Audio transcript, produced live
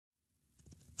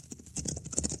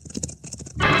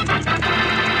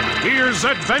Here's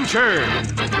adventure.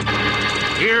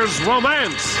 Here's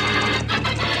romance.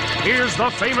 Here's the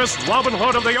famous Robin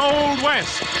Hood of the Old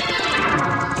West.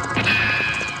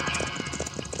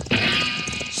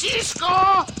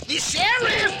 Cisco, the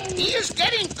sheriff, he is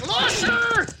getting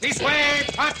closer. This way,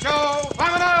 Pancho,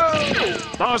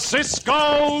 vámonos! The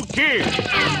Cisco Kid.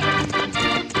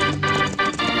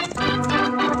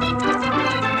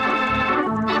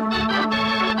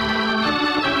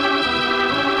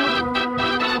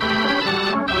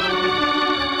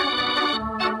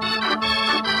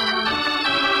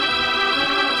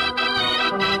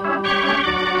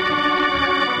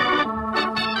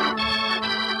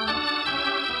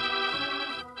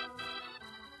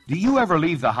 Do you ever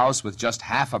leave the house with just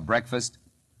half a breakfast?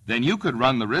 Then you could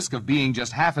run the risk of being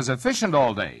just half as efficient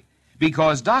all day.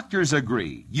 Because doctors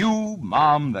agree, you,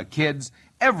 Mom, the kids,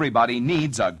 everybody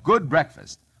needs a good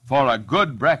breakfast. For a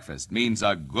good breakfast means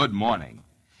a good morning.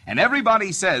 And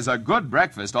everybody says a good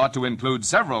breakfast ought to include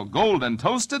several golden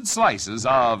toasted slices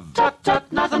of... Tut, tut,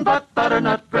 nothing but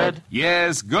butternut bread.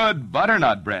 Yes, good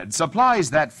butternut bread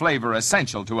supplies that flavor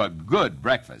essential to a good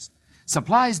breakfast.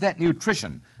 Supplies that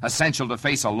nutrition essential to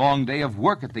face a long day of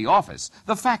work at the office,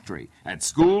 the factory, at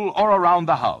school, or around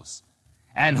the house.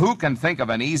 And who can think of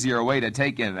an easier way to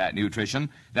take in that nutrition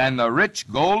than the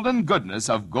rich golden goodness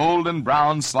of golden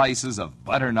brown slices of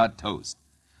butternut toast?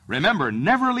 Remember,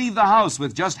 never leave the house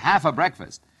with just half a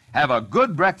breakfast. Have a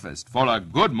good breakfast for a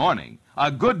good morning,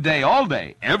 a good day all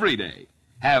day, every day.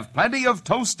 Have plenty of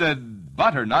toasted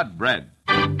butternut bread.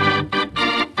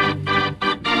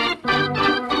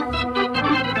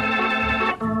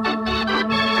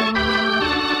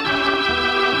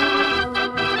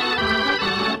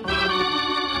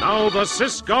 Now the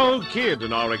Cisco Kid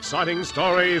in our exciting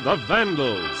story, The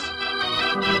Vandals.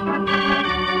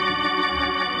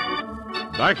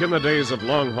 Back in the days of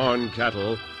longhorn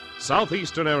cattle,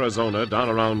 southeastern Arizona, down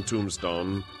around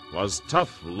Tombstone, was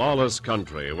tough, lawless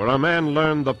country where a man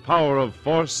learned the power of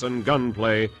force and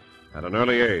gunplay at an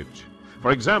early age.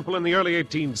 For example, in the early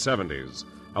 1870s,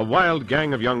 a wild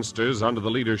gang of youngsters under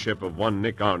the leadership of one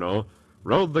Nick Arno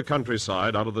rode the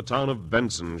countryside out of the town of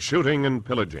Benson, shooting and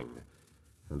pillaging.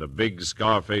 And a big,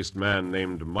 scar-faced man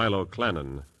named Milo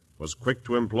Clannon was quick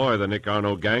to employ the Nick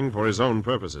Arno gang for his own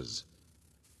purposes.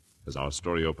 As our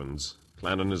story opens,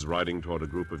 Clannon is riding toward a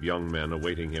group of young men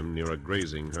awaiting him near a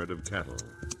grazing herd of cattle.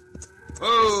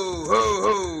 Hoo, hoo,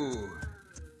 hoo.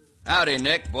 Howdy,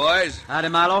 Nick, boys. Howdy,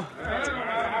 Milo.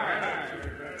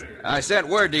 I sent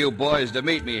word to you boys to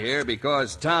meet me here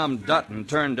because Tom Dutton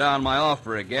turned down my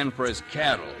offer again for his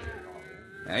cattle.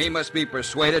 Now, he must be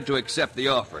persuaded to accept the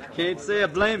offer. Can't say I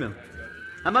blame him.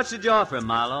 How much did you offer him,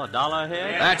 Milo? $1 a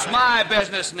head? That's my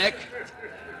business, Nick.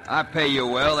 I pay you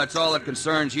well. That's all that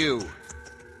concerns you.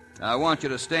 Now, I want you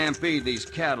to stampede these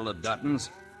cattle of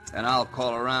Dutton's, and I'll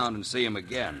call around and see him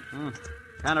again.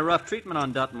 Kind of rough treatment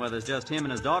on Dutton where there's just him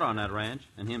and his daughter on that ranch,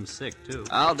 and him sick, too.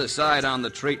 I'll decide on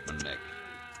the treatment, Nick.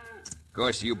 Of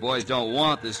course, you boys don't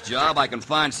want this job. I can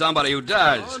find somebody who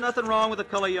does. Oh, nothing wrong with the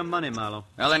color of your money, Milo.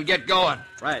 Well, then get going.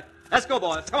 Right. Let's go,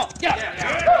 boys. Come on. Get up.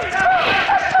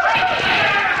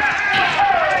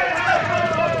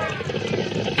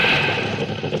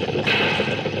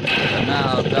 And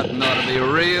now Dutton ought to be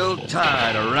real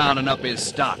tired of rounding up his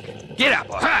stock. Get up.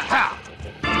 Ha, ha.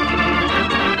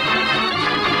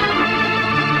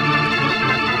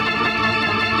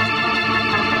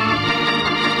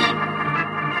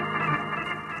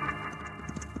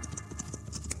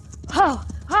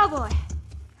 Oh, boy.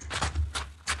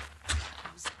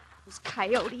 Those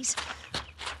coyotes.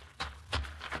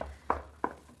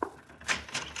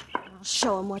 I'll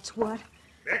show them what's what.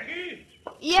 Becky?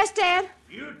 Yes, Dad?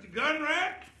 You at the gun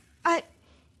rack?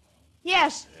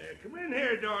 Yes. Come in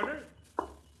here, daughter.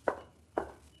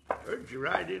 Heard you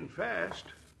ride in fast.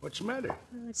 What's the matter?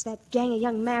 Well, it's that gang of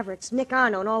young mavericks, Nick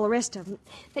Arno and all the rest of them.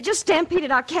 They just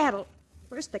stampeded our cattle.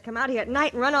 First they come out here at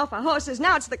night and run off our horses.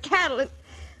 Now it's the cattle and...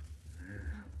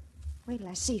 Wait till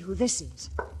I see who this is.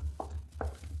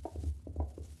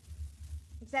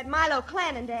 It's that Milo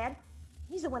Clannon, Dad.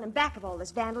 He's the one in back of all this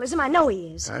vandalism. I know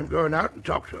he is. I'm going out and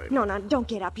talk to him. No, don't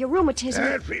get up. Your rheumatism...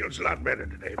 That feels a lot better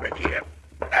today, Becky.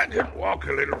 I can walk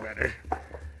a little better.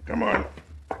 Come on.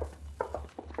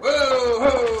 Whoa,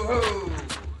 whoa, whoa.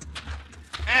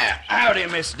 Howdy,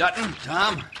 Miss Dutton.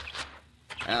 Tom.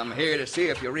 I'm here to see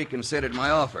if you reconsidered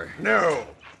my offer. No,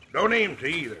 don't aim to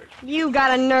either. You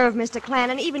got a nerve, Mr.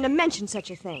 Clannon, even to mention such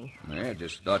a thing. I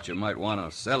just thought you might want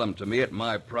to sell them to me at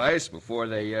my price before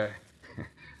they,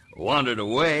 wandered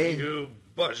away. You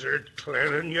buzzard,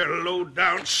 Clannon, you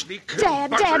low-down sneaker.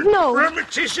 Dad, no.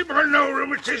 Rheumatism or no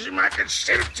rheumatism, I can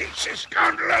still teach this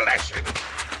scoundrel a lesson.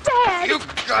 Dad! You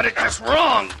got it just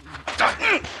wrong,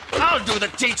 Dutton. I'll do the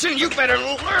teaching. You better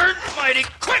learn mighty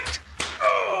quick.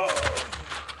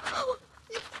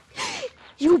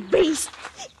 You beast!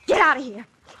 Get out of here.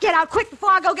 Get out quick before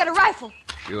I go get a rifle.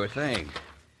 Sure thing.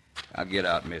 I'll get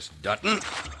out, Miss Dutton.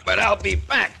 But I'll be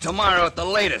back tomorrow at the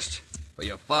latest for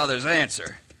your father's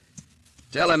answer.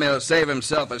 Tell him he'll save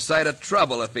himself a sight of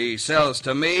trouble if he sells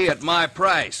to me at my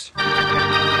price.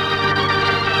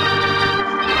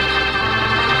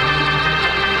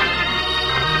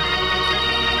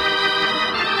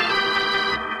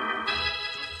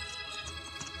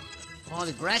 Oh,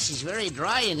 the grass is very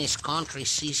dry in this country,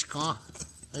 Cisco.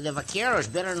 The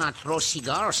vaqueros better not throw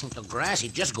cigars into grass.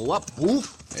 It just go up,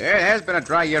 poof. Yeah, it has been a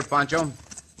dry year, Pancho.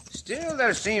 Still,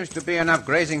 there seems to be enough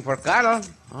grazing for cattle.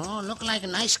 Oh, look like a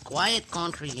nice, quiet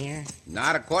country here.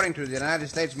 Not according to the United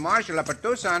States Marshal up at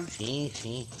Tucson. See.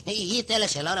 He tell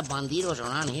us a lot of bandidos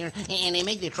around here, and they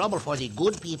make the trouble for the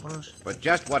good peoples. But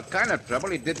just what kind of trouble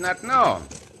he did not know.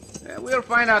 We'll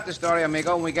find out the story,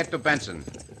 amigo, when we get to Benson.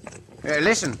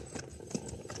 Listen.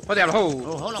 What the hell?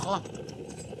 Oh, hold on.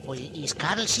 Oh, is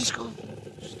cattle, Cisco?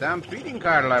 Stampeding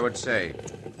cattle, I would say.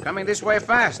 Coming this way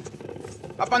fast.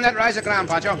 Up on that rise of ground,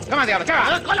 Pancho. Come on, Diablo. Come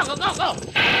on. Go.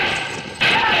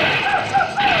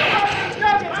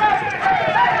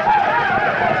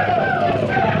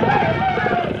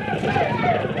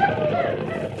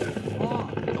 Oh,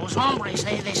 those hombres,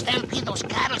 they stampede those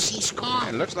cattle, Cisco.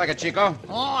 It looks like it, Chico.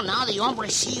 Oh, now the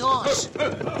hombres see us.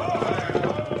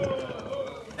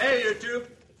 Hey, you two.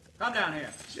 Come down here.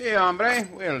 Si, hombre.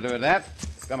 We'll do that.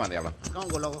 Come on, Diablo. Don't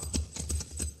go, loco.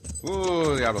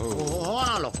 Ooh, Diablo. Ooh. Oh, hold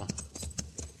on, loco.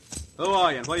 Who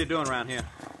are you and what are you doing around here?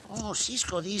 Oh,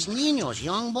 Cisco, these niños,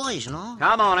 young boys, no?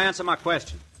 Come on, answer my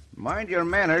question. Mind your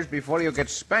manners before you get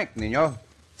spanked, Nino.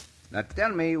 Now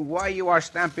tell me why you are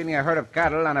stampeding a herd of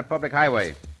cattle on a public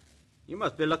highway. You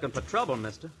must be looking for trouble,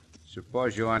 mister.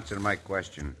 Suppose you answer my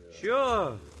question.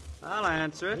 Sure. I'll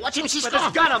answer it. Watch him, Cisco. But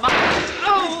it's got him.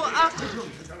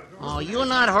 Oh, you're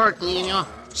not hurt, Nino.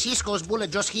 Cisco's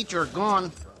bullet just hit your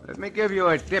gun. Let me give you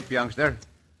a tip, youngster.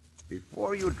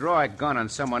 Before you draw a gun on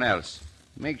someone else,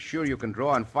 make sure you can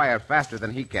draw and fire faster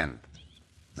than he can.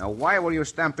 Now, why were you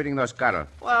stampeding those cattle?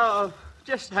 Well,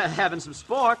 just having some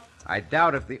sport. I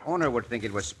doubt if the owner would think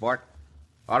it was sport.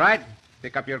 All right,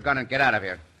 pick up your gun and get out of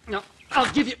here. No, I'll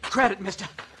give you credit, mister.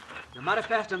 You're mighty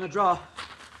fast on the draw.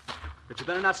 But you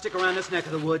better not stick around this neck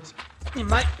of the woods. You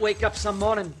might wake up some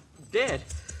morning dead.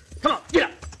 Come on, get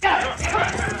up.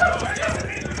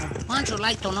 Pancho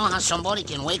like to know how somebody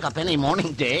can wake up any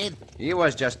morning dead. He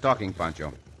was just talking,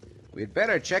 Pancho. We'd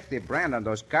better check the brand on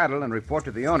those cattle and report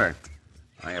to the owner.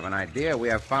 I have an idea we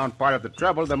have found part of the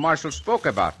trouble the marshal spoke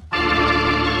about.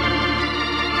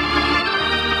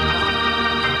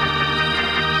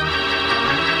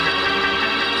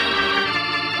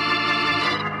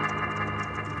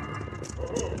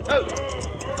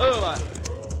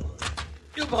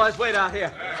 You boys wait out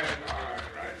here.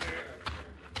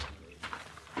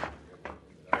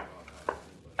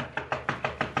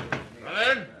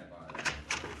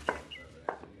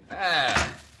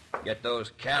 Get those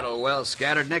cattle well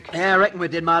scattered, Nick? Yeah, I reckon we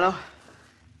did, Milo.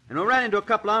 And we ran into a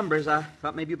couple of hombres I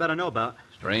thought maybe you better know about.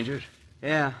 Strangers?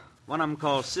 Yeah, one of them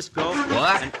called Cisco.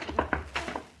 What? And,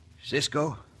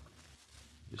 Cisco?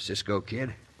 The Cisco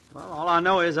Kid? well, all I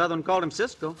know is the other one called him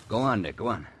Cisco. Go on, Nick, go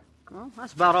on. Well,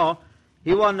 that's about all.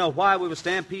 He wanted to know why we were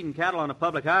stampeding cattle on a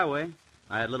public highway.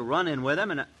 I had a little run-in with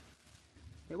him, and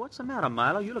Hey, what's the matter,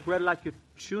 Milo? You look red like you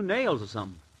chew nails or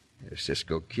something. The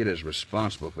Cisco Kid is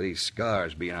responsible for these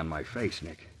scars being on my face,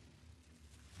 Nick.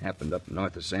 Happened up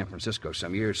north of San Francisco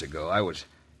some years ago. I was...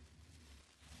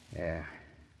 Yeah,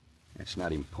 that's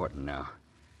not important now.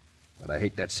 But I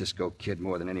hate that Cisco Kid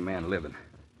more than any man living.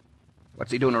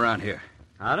 What's he doing around here?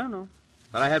 I don't know.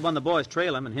 But I had one of the boys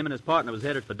trail him, and him and his partner was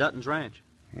headed for Dutton's ranch.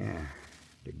 Yeah.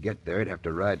 To get there, he'd have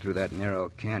to ride through that narrow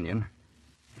canyon.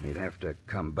 And he'd have to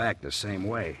come back the same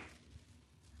way.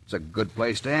 It's a good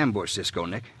place to ambush Cisco,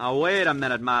 Nick. Now, wait a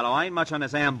minute, Milo. I ain't much on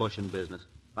this ambushing business.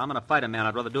 If I'm going to fight a man,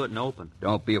 I'd rather do it in the open.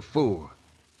 Don't be a fool.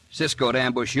 Cisco'd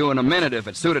ambush you in a minute if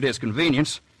it suited his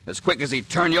convenience. As quick as he'd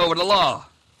turn you over to the law.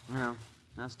 Well,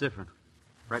 that's different.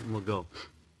 Reckon we'll go.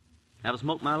 Have a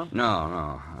smoke, Milo?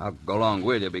 No. I'll go along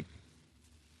with you.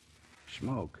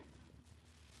 Smoke?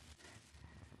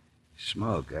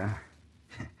 Smoke, huh?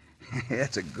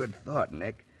 That's a good thought,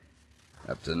 Nick.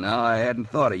 Up to now, I hadn't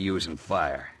thought of using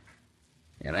fire.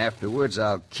 And afterwards,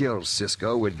 I'll kill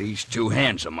Cisco with these two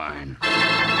hands of mine.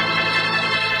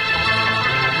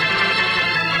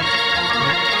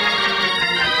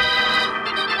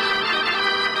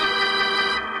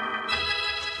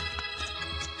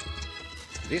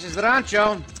 This is the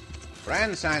rancho.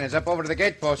 Brand sign is up over to the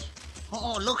gate post.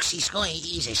 Oh, look, Cisco,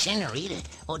 he's a senorita.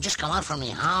 Oh, just come out from the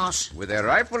house. With a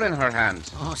rifle in her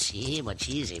hands. Oh, see, but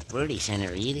she's a pretty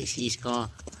senorita, Cisco.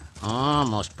 Oh,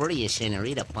 most prettiest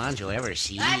senorita Pancho ever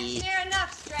see. That's near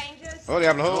enough, strangers. Oh,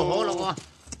 diablo. Hold on.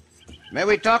 May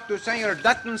we talk to Senor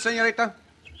Dutton, senorita?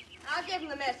 I'll give him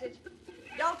the message.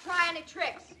 Don't try any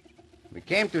tricks. We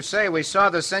came to say we saw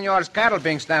the senor's cattle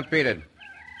being stampeded.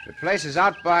 The place is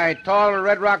out by tall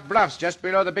Red Rock Bluffs, just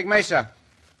below the big mesa.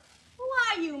 Who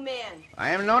are you men? I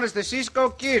am known as the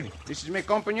Cisco Kid. This is mi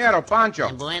compañero,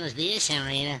 Pancho. Buenos dias,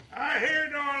 senorita. I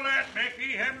heard all that,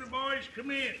 Becky. Have the boys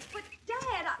come in. But,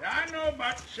 Dad, I know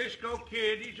about the Cisco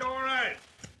Kid. He's all right.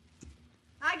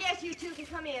 I guess you two can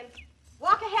come in.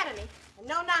 Walk ahead of me, and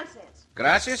no nonsense.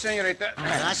 Gracias, senorita.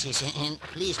 Gracias, and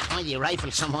please point your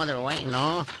rifle some other way,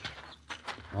 no?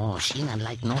 Oh, she not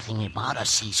like nothing about us,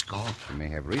 Cisco. You may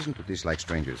have reason to dislike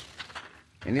strangers.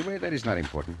 Anyway, that is not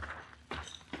important.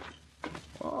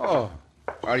 Oh,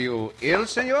 are you ill,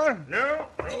 senor? No,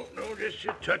 just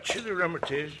a touch of the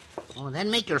rheumatism. Oh, that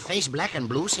make your face black and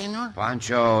blue, senor?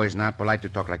 Pancho is not polite to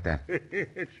talk like that.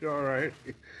 It's all right.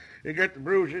 You got the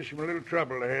bruises from a little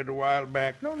trouble I had a while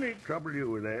back. No need to trouble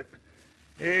you with that.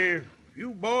 If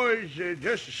you boys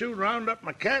just as soon round up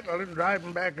my cattle and drive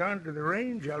them back onto the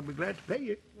range, I'll be glad to pay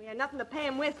you. We have nothing to pay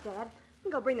him with, Dad. We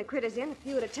can go bring the critters in, a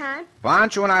few at a time.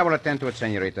 Pancho and I will attend to it,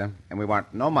 senorita, and we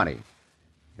want no money.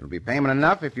 It'll be payment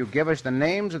enough if you give us the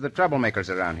names of the troublemakers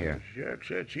around here. Shucks,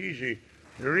 that's easy.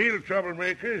 The real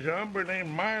troublemaker is a hombre named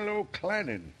Milo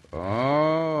Clannon.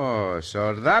 Oh,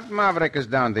 so that maverick is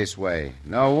down this way.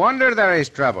 No wonder there is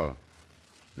trouble.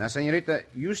 Now, senorita,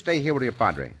 you stay here with your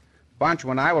padre.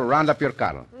 Pancho and I will round up your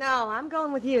cattle. No, I'm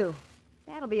going with you.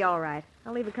 That'll be all right.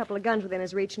 I'll leave a couple of guns within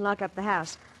his reach and lock up the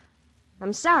house.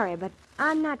 I'm sorry, but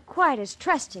I'm not quite as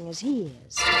trusting as he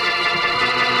is.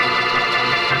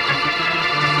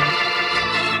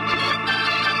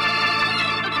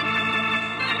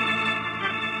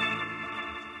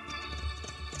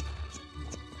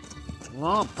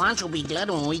 Oh, Pancho be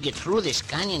glad when we get through this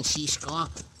canyon, Cisco.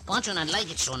 Pancho not like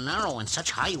it so narrow and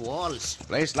such high walls. A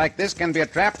place like this can be a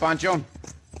trap, Pancho.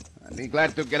 I'd be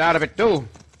glad to get out of it, too.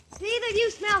 Do either of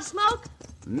you smell smoke?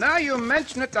 Now you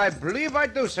mention it, I believe I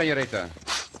do, senorita.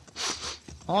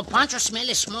 Oh, Pancho smell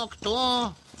the smoke, too.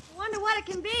 I wonder what it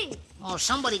can be. Oh,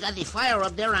 somebody got the fire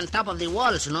up there on top of the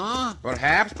walls, no?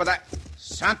 Perhaps, but I...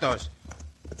 Santos,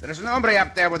 there's an hombre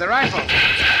up there with a rifle.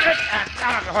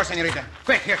 Down off the horse, senorita.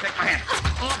 Quick, here, take my hand.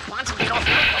 Oh, Pancho, get off.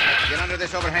 Get under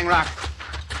this overhang rock.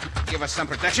 Give us some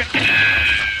protection.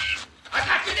 I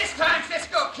got you this time,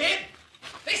 Cisco Kid.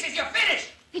 This is your finish.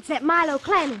 It's that Milo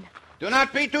Clannon. Do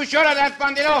not be too sure of that,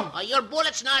 Bandito. Your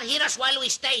bullets not hit us while we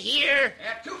stay here.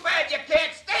 Yeah, too bad you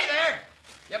can't stay there.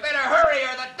 You better hurry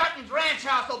or the Dutton's ranch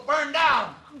house will burn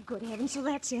down. Oh, good heavens, so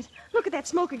that's it. Look at that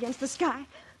smoke against the sky.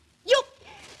 You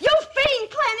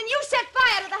fiend, Clannon, you set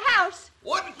fire to the house.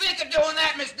 Wouldn't think of doing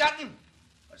that, Miss Dutton.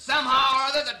 But somehow or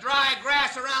other, the dry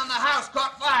grass around the house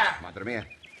caught fire. Madre mia.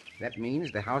 That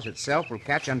means the house itself will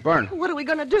catch and burn. What are we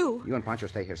going to do? You and Pancho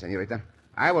stay here, senorita.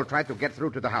 I will try to get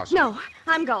through to the house. No,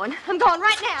 I'm going. I'm going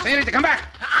right now. Senorita, come back.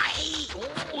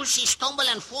 Oh, she stumble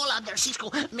and fall out there,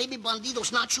 Cisco. Maybe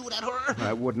bandidos not shoot at her.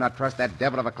 I would not trust that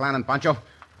devil of a Clannon, Pancho.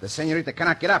 The senorita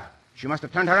cannot get up. She must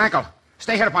have turned her ankle.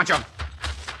 Stay here, Pancho.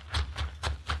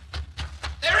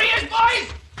 There he is, boys!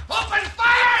 Open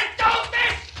fire and don't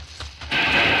miss!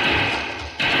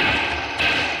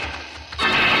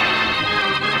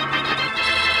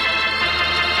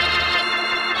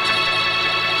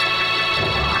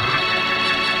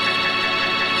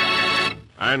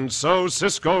 And so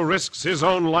Cisco risks his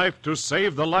own life to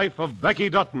save the life of Becky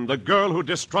Dutton, the girl who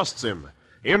distrusts him.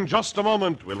 In just a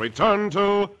moment, we'll return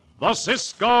to the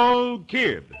Cisco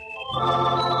Kid.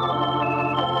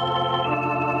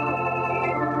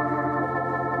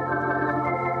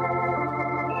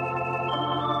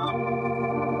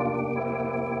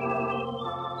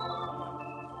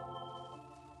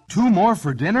 Two more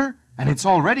for dinner, and it's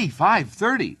already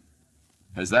 5:30.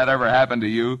 Has that ever happened to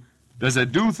you? Does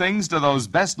it do things to those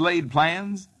best-laid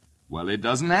plans? Well, it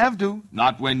doesn't have to,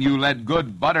 not when you let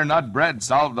good butternut bread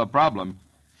solve the problem.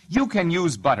 You can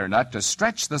use butternut to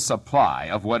stretch the supply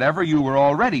of whatever you were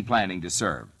already planning to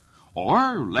serve.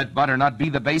 Or let butternut be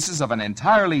the basis of an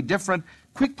entirely different,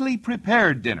 quickly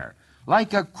prepared dinner,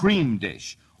 like a cream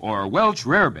dish, or Welsh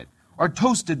rarebit, or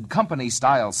toasted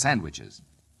company-style sandwiches.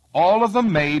 All of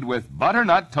them made with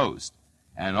butternut toast,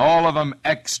 and all of them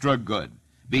extra good,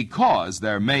 because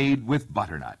they're made with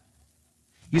butternut.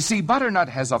 You see, butternut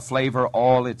has a flavor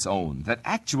all its own that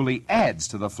actually adds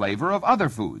to the flavor of other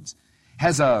foods,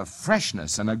 has a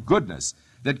freshness and a goodness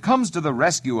that comes to the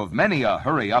rescue of many a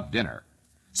hurry-up dinner.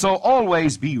 So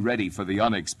always be ready for the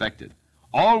unexpected.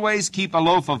 Always keep a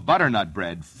loaf of butternut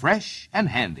bread fresh and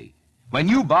handy. When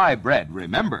you buy bread,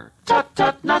 remember, Tut,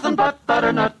 tut, nothing but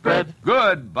butternut bread.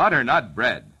 good butternut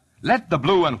bread. Let the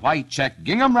blue and white check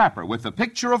gingham wrapper with the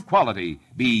picture of quality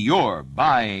be your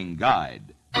buying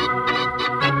guide.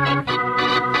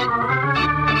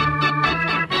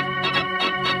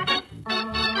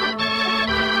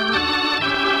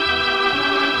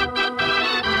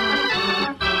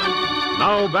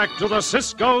 Now back to the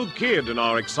Cisco Kid in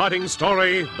our exciting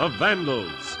story, The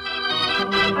Vandals.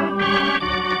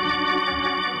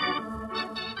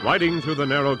 Riding through the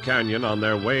narrow canyon on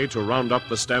their way to round up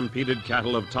the stampeded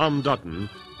cattle of Tom Dutton,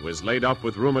 who is laid up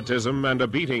with rheumatism and a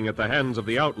beating at the hands of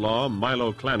the outlaw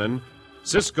Milo Clannon,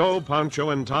 Cisco,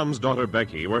 Pancho, and Tom's daughter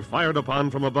Becky were fired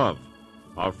upon from above.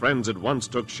 Our friends at once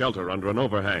took shelter under an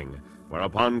overhang,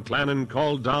 whereupon Clannon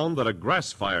called down that a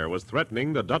grass fire was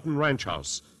threatening the Dutton ranch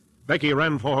house. Becky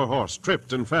ran for her horse,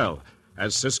 tripped, and fell.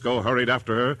 As Cisco hurried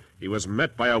after her, he was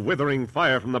met by a withering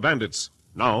fire from the bandits.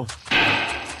 Now, Now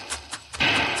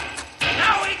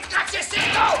we got you,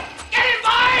 Cisco! Get him,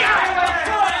 boy!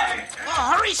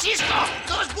 Oh, hurry, Cisco!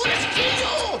 Those bullets kill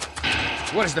you!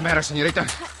 What is the matter, senorita?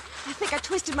 I think I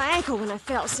twisted my ankle when I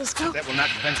fell, Cisco. That will not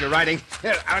prevent your riding.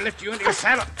 Here, I'll lift you into your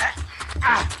saddle.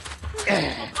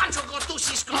 Oh, Pancho, go too,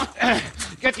 Cisco.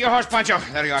 Get to your horse, Pancho.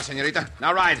 There you are, senorita.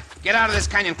 Now ride. Get out of this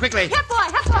canyon quickly. Hip boy,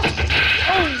 hip boy!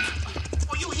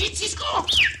 Oh, you hit, Cisco?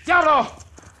 Diablo!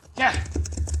 Yeah.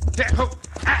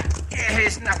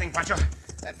 It's nothing, Pancho.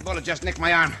 That bullet just nicked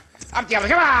my arm. Up, Diablo.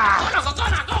 Come on! Go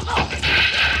now, go!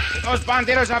 Those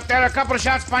banditos up there. A couple of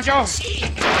shots, Pancho. See? Oh,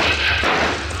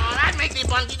 that make the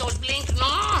bandidos blink, no?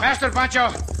 Faster, Pancho.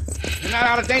 You're not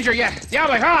out of danger yet.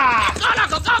 Diablo, hurrah! Go!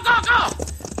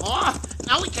 Oh,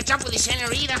 now we catch up with the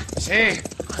senorita. See?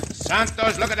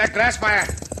 Santos, look at that grass fire.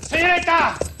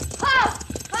 Senorita! Oh,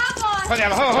 boy! Oh,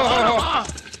 Diablo, ho.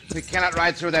 We cannot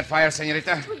ride through that fire,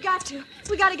 senorita. We got to.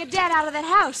 We got to get Dad out of that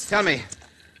house. Tell me,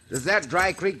 does that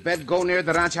dry creek bed go near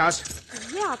the ranch house?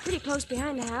 Yeah, pretty close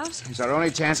behind the house. It's our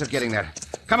only chance of getting there.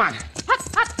 Come on.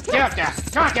 Hop, Get out there.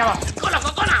 Come on, Diablo. Go now,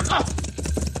 go!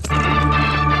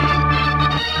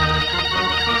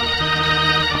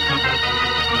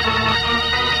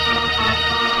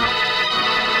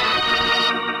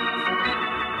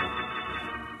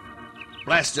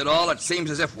 Blast it all, it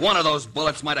seems as if one of those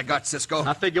bullets might have got Cisco.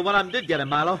 I figure one of them did get him,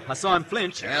 Milo. I saw him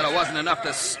flinch. Yeah, it wasn't enough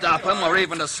to stop him or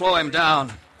even to slow him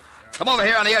down. Come over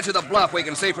here on the edge of the bluff. We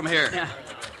can see from here. Yeah.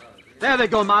 There they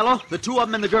go, Milo. The two of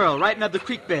them and the girl, right near the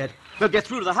creek bed. They'll get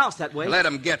through to the house that way. Let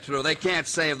them get through. They can't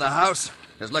save the house.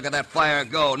 Just look at that fire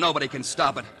go. Nobody can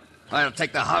stop it. I'll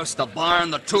take the house, the barn,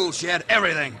 the tool shed,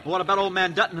 everything. What about old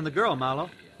man Dutton and the girl, Milo?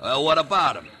 Well, what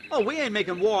about him? Oh, we ain't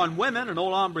making war on women and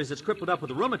old hombres that's crippled up with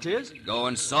the rheumatiz.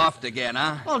 Going soft again,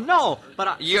 huh? Oh, no, but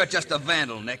I... You're just a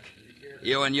vandal, Nick.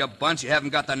 You and your bunch, you haven't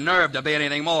got the nerve to be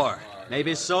anything more.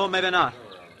 Maybe so, maybe not.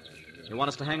 You want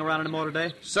us to hang around anymore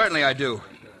today? Certainly I do.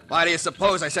 Why do you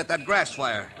suppose I set that grass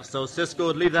fire? So Cisco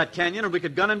would leave that canyon and we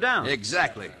could gun him down.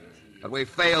 Exactly. But we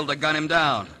failed to gun him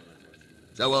down.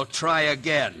 So we'll try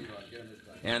again.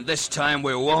 And this time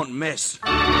we won't miss.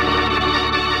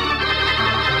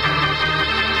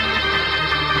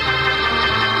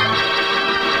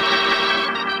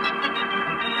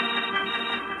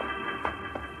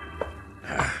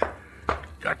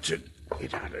 Got to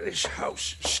get out of this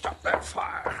house. Stop that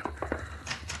fire.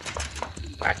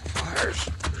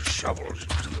 Backfires, shovels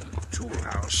to the tool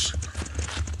house.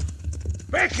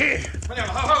 Becky!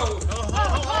 Whoa!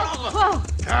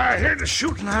 I heard the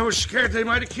shooting. I was scared they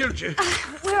might have killed you.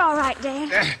 We're all right,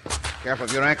 Dad. Careful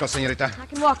of your ankle, senorita. I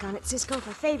can walk on it, Cisco, if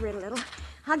I favor it a little.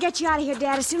 I'll get you out of here,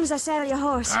 Dad, as soon as I saddle your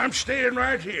horse. I'm staying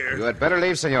right here. You had better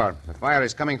leave, senor. The fire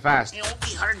is coming fast. It won't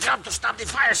be our job to stop the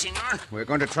fire, senor. We're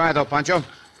going to try, though, Pancho.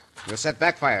 We'll set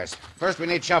backfires. First, we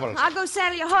need shovels. I'll go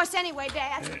saddle your horse anyway,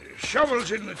 Dad.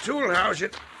 Shovels in the tool house.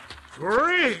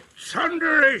 Great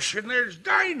thunderation. There's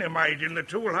dynamite in the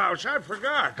tool house. I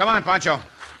forgot. Come on, Pancho.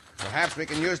 Perhaps we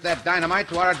can use that dynamite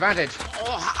to our advantage.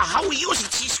 Oh, how we use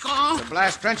it, Cisco? To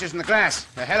blast trenches in the grass,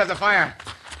 ahead of the fire.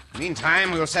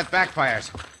 Meantime, we will set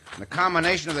backfires. The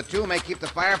combination of the two may keep the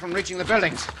fire from reaching the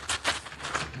buildings.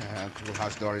 The tool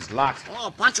house door is locked.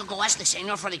 Oh, Pancho, go ask the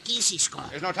senor for the key, Cisco.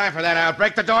 There's no time for that. I'll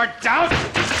break the door down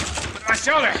with my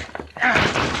shoulder.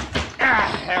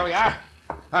 There we are.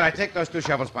 All right, take those two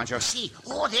shovels, Pancho. See,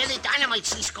 oh, there's the dynamite,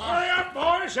 Cisco. Hurry up,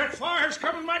 boys. That fire's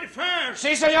coming mighty fast.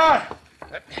 Si, senor.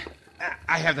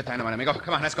 I have the dynamite, amigo.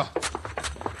 Come on, let's go.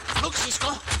 Look, Cisco,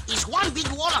 it's one big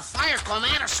wall of fire come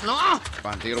at us, no?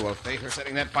 Bandido will favor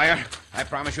setting that fire. I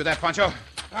promise you that, Pancho.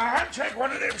 I'll take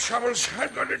one of them shovels.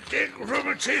 I'm going to dig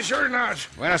rheumatiz or not.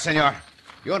 Bueno, senor.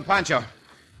 You and Pancho,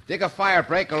 dig a fire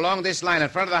break along this line in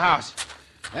front of the house.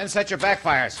 Then set your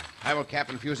backfires. I will cap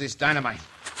and fuse this dynamite.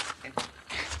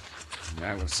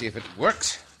 I will see if it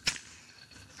works.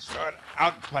 Throw it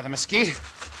out by the mesquite.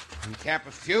 And cap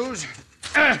a fuse.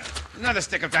 Another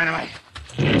stick of dynamite.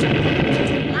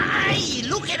 Aye,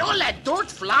 look at all that dirt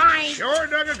flying. Sure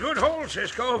dug a good hole,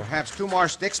 Cisco. Perhaps 2 more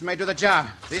sticks may do the job.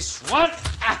 This one.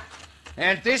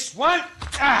 And this one.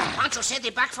 Pancho said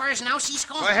the backfires now,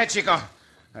 Cisco? Go ahead, Chico.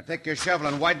 Now take your shovel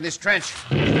and widen this trench.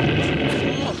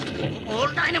 All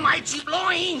dynamite's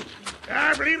blowing.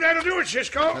 I believe that'll do it,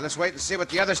 Cisco. Now let's wait and see what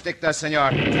the other stick does,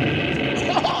 senor.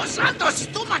 Oh, Santos,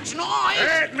 it's too much noise.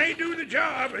 That may do the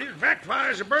job. His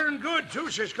backfires are burning good,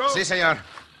 too, Cisco. Si, senor.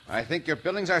 I think your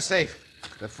buildings are safe.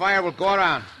 The fire will go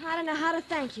around. I don't know how to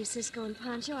thank you, Cisco and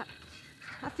Pancho.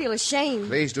 I feel ashamed.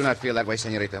 Please do not feel that way,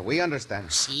 senorita. We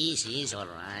understand. Si, it's all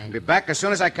right. I'll be back as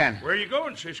soon as I can. Where are you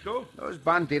going, Cisco? Those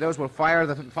banditos will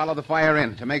follow the fire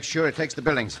in to make sure it takes the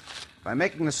buildings. By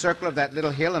making the circle of that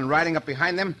little hill and riding up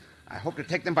behind them, I hope to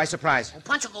take them by surprise. Oh,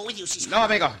 Pancho, go with you, Cisco. No,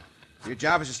 amigo. Your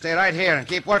job is to stay right here and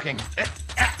keep working.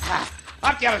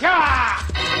 Up, you!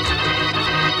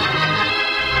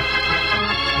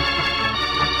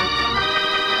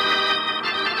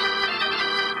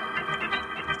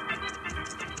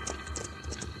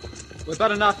 We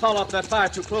better not follow up that fire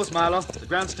too close, Milo. The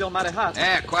ground's still mighty hot.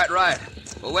 Yeah, quite right.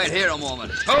 We'll wait here a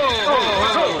moment.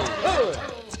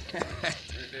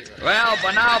 Well,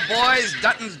 by now, boys,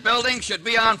 Dutton's building should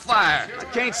be on fire. I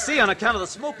can't see on account of the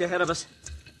smoke ahead of us.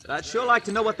 But I'd sure like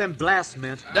to know what them blasts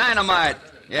meant. Dynamite.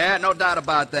 Yeah, no doubt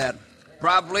about that.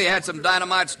 Probably had some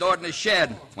dynamite stored in the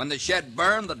shed. When the shed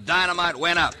burned, the dynamite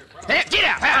went up. Hey, get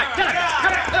out!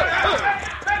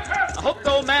 I hope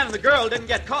the old man and the girl didn't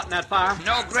get caught in that fire.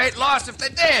 No great loss if they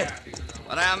did.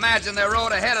 But I imagine they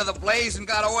rode ahead of the blaze and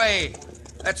got away.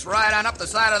 Let's ride on up the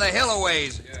side of the hill a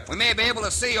ways. We may be able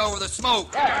to see over the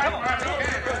smoke.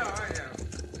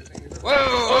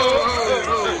 Whoa!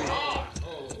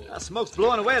 That smoke's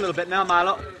blowing away a little bit now,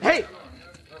 Milo. Hey,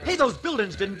 those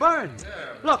buildings didn't burn.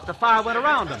 Look, the fire went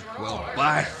around them. Well,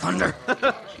 by thunder.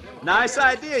 Nice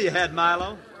idea you had,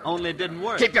 Milo. Only it didn't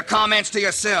work. Keep your comments to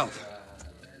yourself.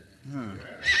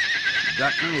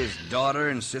 Dutton, his daughter,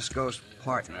 and Cisco's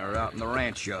partner are out in the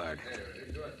ranch yard.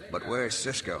 But where's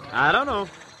Cisco? I don't know.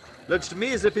 Looks to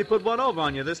me as if he put one over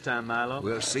on you this time, Milo.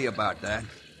 We'll see about that.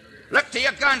 Look to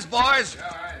your guns, boys.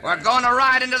 We're going to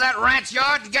ride into that ranch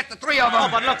yard and get the 3 of them. Oh,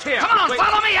 but look here. Come on,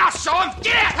 follow me. I'll show them.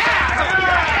 Get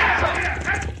out!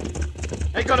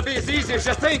 Ain't gonna be as easy as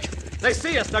you think. They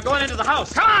see us. They're going into the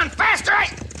house. Come on, faster!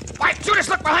 Why, Judas,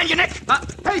 look behind you, Nick.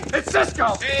 Hey, it's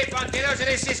Cisco. Hey, bandidos, it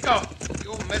is Cisco.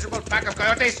 You miserable pack of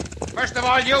coyotes. First of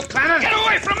all, you, Clannon. Get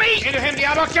away from me! Into him,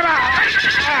 Diablo. Get out.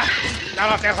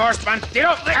 Down off that horse,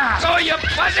 bandido. Let go, you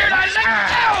buzzard! I let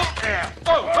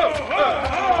go!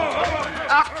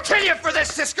 I'll kill you for this,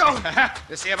 Cisco.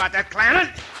 To see about that,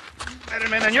 Clannon. Better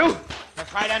men than you.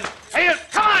 Try then. Hey,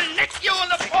 come on, Nick, you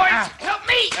and the boys. Help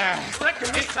me!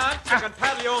 This time, you can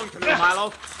paddle your own canoe,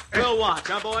 Milo. We'll watch,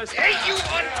 huh, boys? Hey, you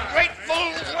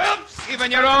ungrateful whelps!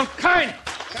 Even your own kind.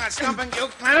 Can't stop you,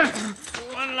 Clannon.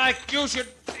 One like you should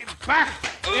be back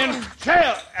in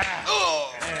jail.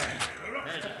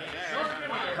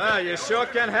 You sure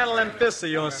can handle them fists of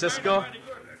yours, Cisco.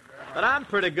 But I'm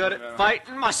pretty good at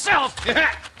fighting myself. Can I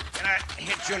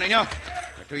hit you, Nino?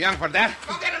 You're too young for that.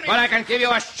 But I can give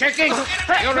you a shaking.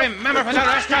 You'll remember for the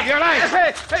rest of your life.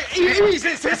 Hey,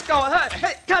 easy, Cisco.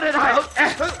 Hey, cut it out.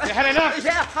 You had enough?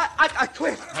 Yeah, I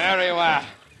quit. Very well.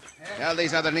 Tell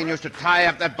these other niños to tie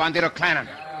up that bandito Clannon.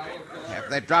 If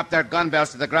they drop their gun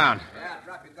belts to the ground,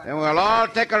 then we'll all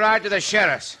take a ride to the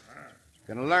sheriff's.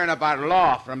 Gonna learn about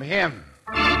law from him.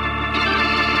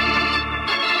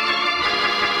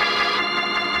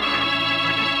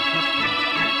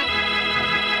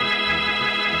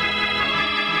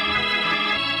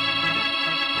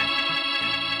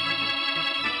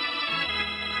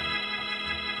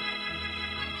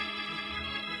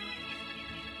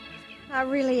 I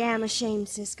really am ashamed,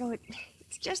 Cisco.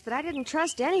 It's just that I didn't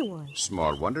trust anyone.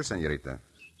 Small wonder, senorita.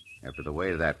 After the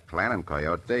way that Clannon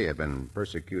coyote had been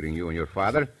persecuting you and your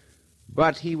father,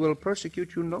 but he will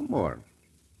persecute you no more,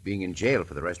 being in jail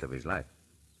for the rest of his life.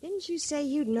 Didn't you say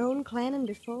you'd known Clannon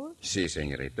before? Si,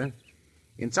 senorita.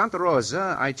 In Santa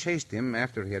Rosa, I chased him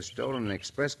after he had stolen an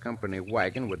express company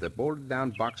wagon with a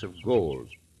bolted-down box of gold.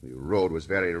 The road was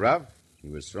very rough. He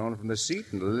was thrown from the seat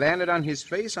and landed on his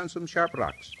face on some sharp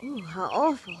rocks. Oh, how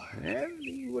awful. Well,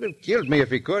 he would have killed me if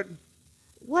he could.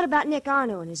 What about Nick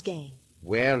Arno and his gang?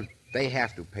 Well, they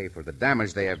have to pay for the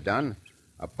damage they have done.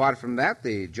 Apart from that,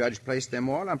 the judge placed them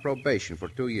all on probation for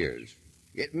 2 years.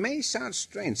 It may sound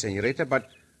strange, senorita, but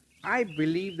I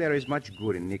believe there is much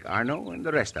good in Nick Arno and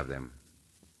the rest of them.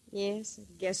 Yes, I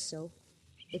guess so.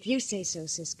 If you say so,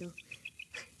 Cisco.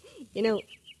 You know,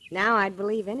 now I'd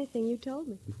believe anything you told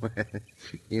me. Well,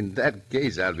 in that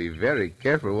case, I'll be very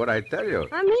careful what I tell you.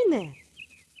 I mean that.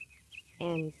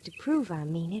 And to prove I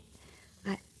mean it,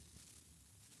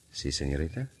 Si,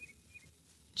 senorita?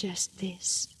 just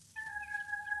this.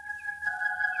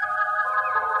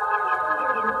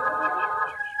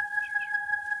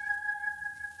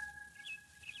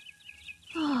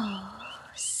 Oh,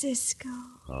 Cisco.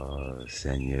 Oh,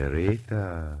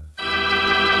 senorita.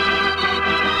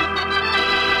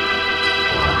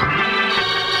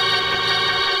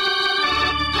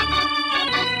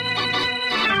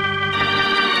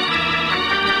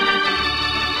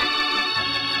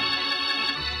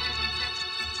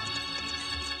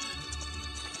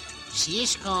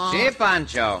 Cisco. Si,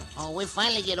 Pancho. Oh, we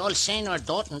finally get old Senor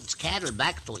Dalton's cattle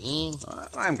back to him.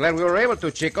 I'm glad we were able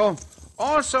to, Chico.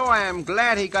 Also, I am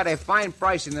glad he got a fine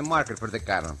price in the market for the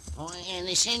cattle. Oh, and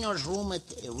the Senor's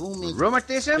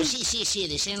Rheumatism?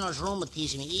 the Senor's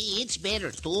rheumatism. It's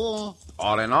better, too.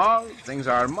 All in all, things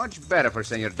are much better for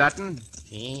Senor Dutton.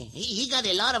 See, he got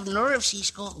a lot of nerve,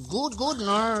 Cisco. Good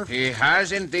nerve. He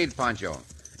has indeed, Pancho.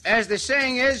 As the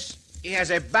saying is, he has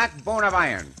a backbone of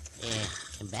iron.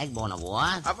 A backbone of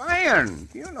what? Of iron.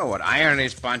 You know what iron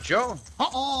is, Pancho.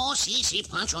 See,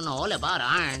 Pancho know all about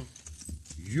iron.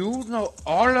 You know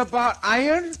all about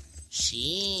iron?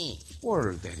 See.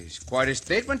 Well, that is quite a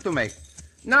statement to make.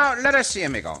 Now, let us see,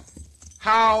 amigo.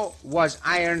 How was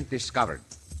iron discovered?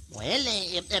 Well,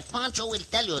 Pancho will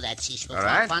tell you that, Cisco. All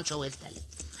right. Pancho will tell you.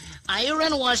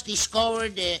 Iron was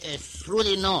discovered through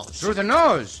the nose. Through the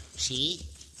nose? See?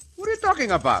 What are you talking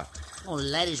about? Oh,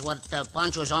 that is what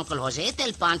Pancho's Uncle Jose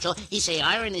tell Pancho. He say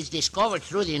iron is discovered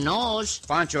through the nose.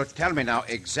 Pancho, tell me now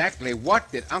exactly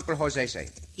what did Uncle Jose say?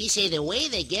 He say the way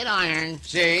they get iron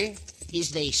See? is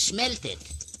they smelt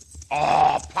it.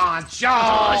 Oh, Pancho!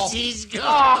 Oh, Cisco.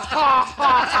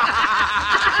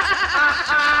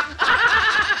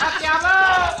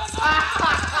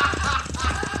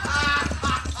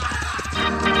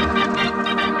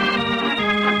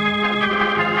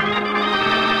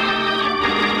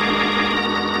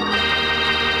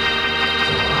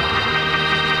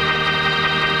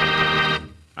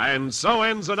 And so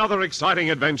ends another exciting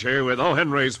adventure with O.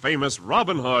 Henry's famous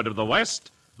Robin Hood of the West,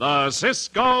 the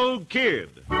Cisco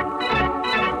Kid.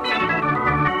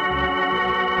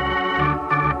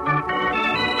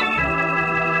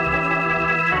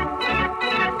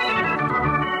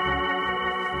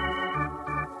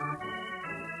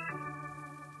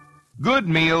 Good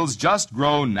meals just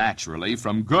grow naturally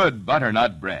from good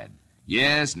butternut bread.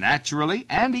 Yes, naturally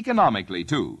and economically,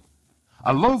 too.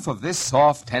 A loaf of this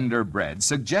soft, tender bread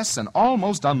suggests an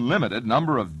almost unlimited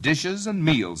number of dishes and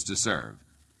meals to serve.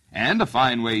 And a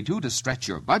fine way, too, to stretch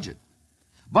your budget.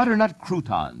 Butternut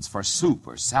croutons for soup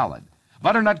or salad.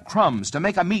 Butternut crumbs to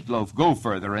make a meatloaf go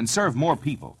further and serve more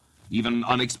people. Even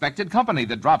unexpected company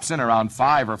that drops in around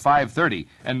 5 or 5:30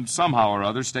 and somehow or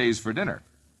other stays for dinner.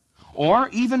 Or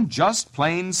even just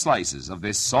plain slices of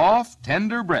this soft,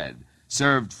 tender bread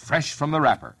served fresh from the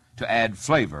wrapper to add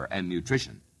flavor and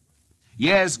nutrition.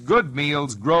 Yes, good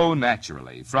meals grow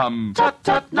naturally from... Tut,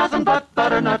 tut, nothing but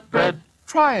butternut bread.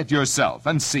 Try it yourself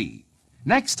and see.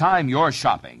 Next time you're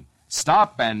shopping,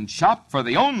 stop and shop for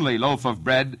the only loaf of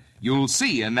bread you'll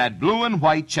see in that blue and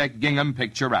white check gingham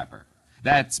picture wrapper.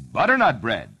 That's butternut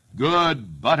bread,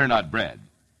 good butternut bread.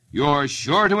 You're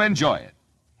sure to enjoy it,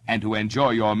 and to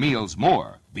enjoy your meals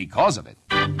more because of it.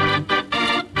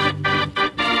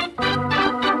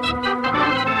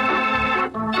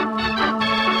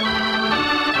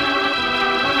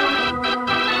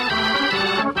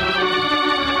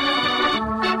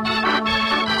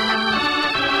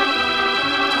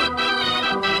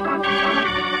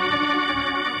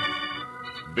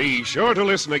 Be sure to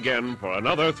listen again for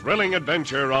another thrilling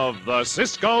adventure of the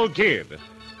Cisco Kid.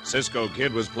 Cisco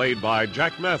Kid was played by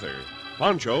Jack Mather,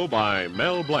 Pancho by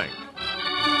Mel Blanc.